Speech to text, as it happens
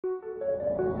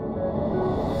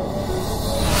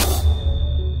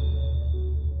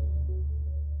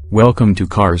Welcome to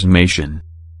CarsMation.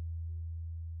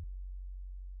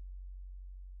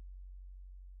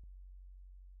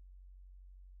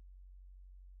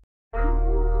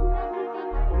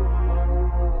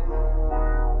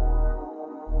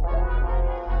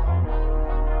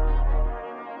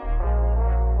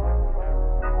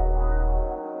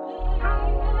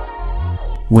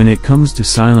 When it comes to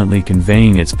silently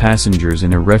conveying its passengers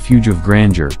in a refuge of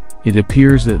grandeur, it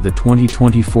appears that the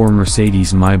 2024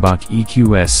 Mercedes-Maybach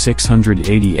EQS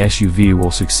 680 SUV will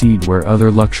succeed where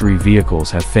other luxury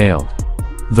vehicles have failed.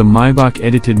 The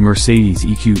Maybach-edited Mercedes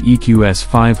EQS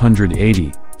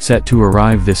 580, set to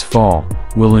arrive this fall,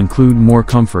 will include more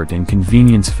comfort and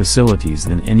convenience facilities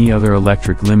than any other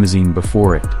electric limousine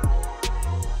before it.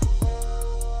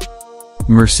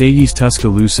 Mercedes'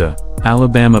 Tuscaloosa,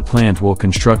 Alabama plant will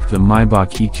construct the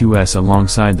Maybach EQS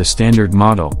alongside the standard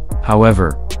model.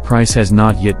 However, price has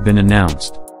not yet been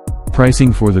announced.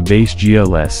 Pricing for the base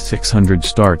GLS 600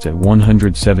 starts at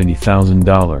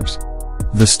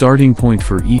 $170,000. The starting point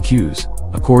for EQs,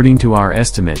 according to our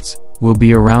estimates, will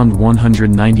be around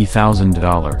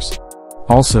 $190,000.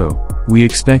 Also, we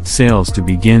expect sales to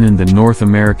begin in the North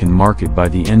American market by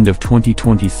the end of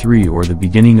 2023 or the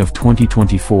beginning of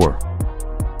 2024.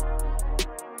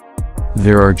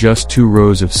 There are just 2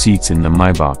 rows of seats in the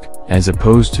Maybach, as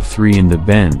opposed to 3 in the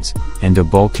Benz, and a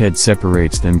bulkhead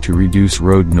separates them to reduce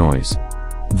road noise.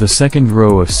 The second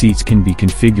row of seats can be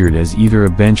configured as either a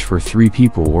bench for 3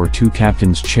 people or 2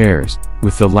 captain's chairs,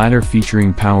 with the latter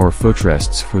featuring power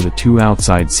footrests for the 2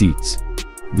 outside seats.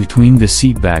 Between the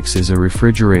seatbacks is a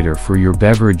refrigerator for your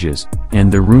beverages, and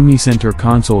the roomy center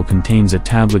console contains a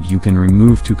tablet you can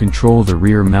remove to control the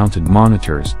rear-mounted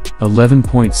monitors,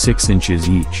 11.6 inches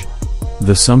each.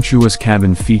 The sumptuous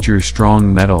cabin features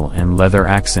strong metal and leather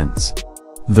accents.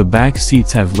 The back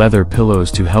seats have leather pillows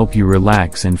to help you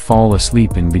relax and fall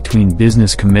asleep in between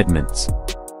business commitments.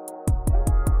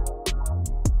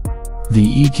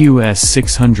 The EQS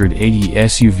 680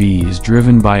 SUV is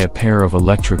driven by a pair of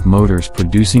electric motors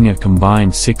producing a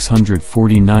combined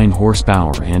 649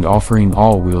 horsepower and offering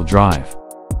all-wheel drive.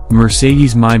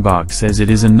 Mercedes-Maybach says it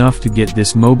is enough to get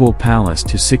this mobile palace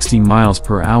to 60 miles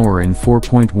per hour in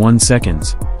 4.1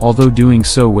 seconds, although doing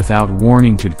so without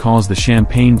warning could cause the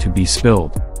champagne to be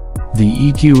spilled.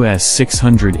 The EQS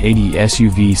 680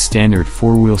 SUV's standard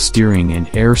 4-wheel steering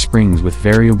and air springs with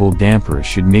variable dampers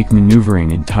should make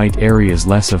maneuvering in tight areas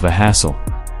less of a hassle.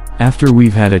 After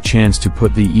we've had a chance to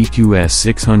put the EQS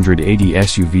 680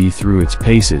 SUV through its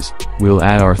paces, we'll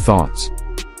add our thoughts.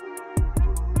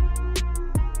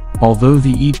 Although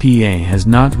the EPA has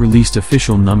not released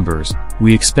official numbers,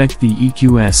 we expect the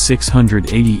EQS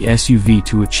 680 SUV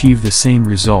to achieve the same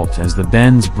result as the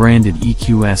Benz-branded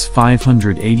EQS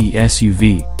 580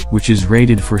 SUV, which is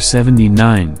rated for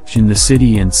 79 in the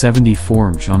city and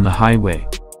 74 on the highway.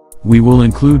 We will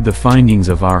include the findings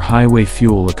of our highway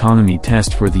fuel economy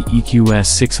test for the EQS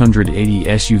 680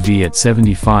 SUV at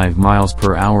 75 miles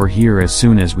per hour here as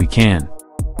soon as we can.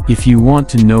 If you want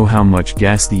to know how much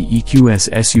gas the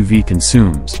EQS SUV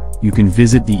consumes, you can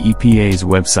visit the EPA's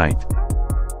website.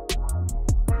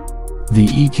 The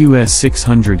EQS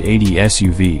 680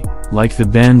 SUV, like the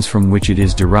Benz from which it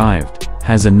is derived,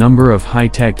 has a number of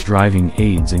high-tech driving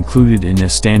aids included in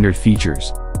its standard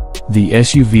features. The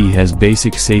SUV has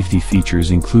basic safety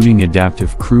features including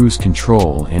adaptive cruise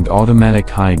control and automatic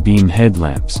high-beam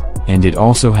headlamps, and it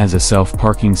also has a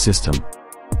self-parking system.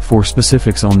 For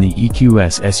specifics on the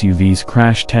EQS SUV's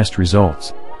crash test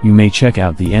results, you may check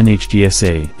out the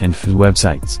NHTSA and FIA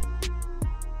websites.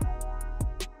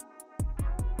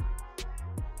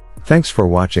 Thanks for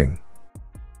watching.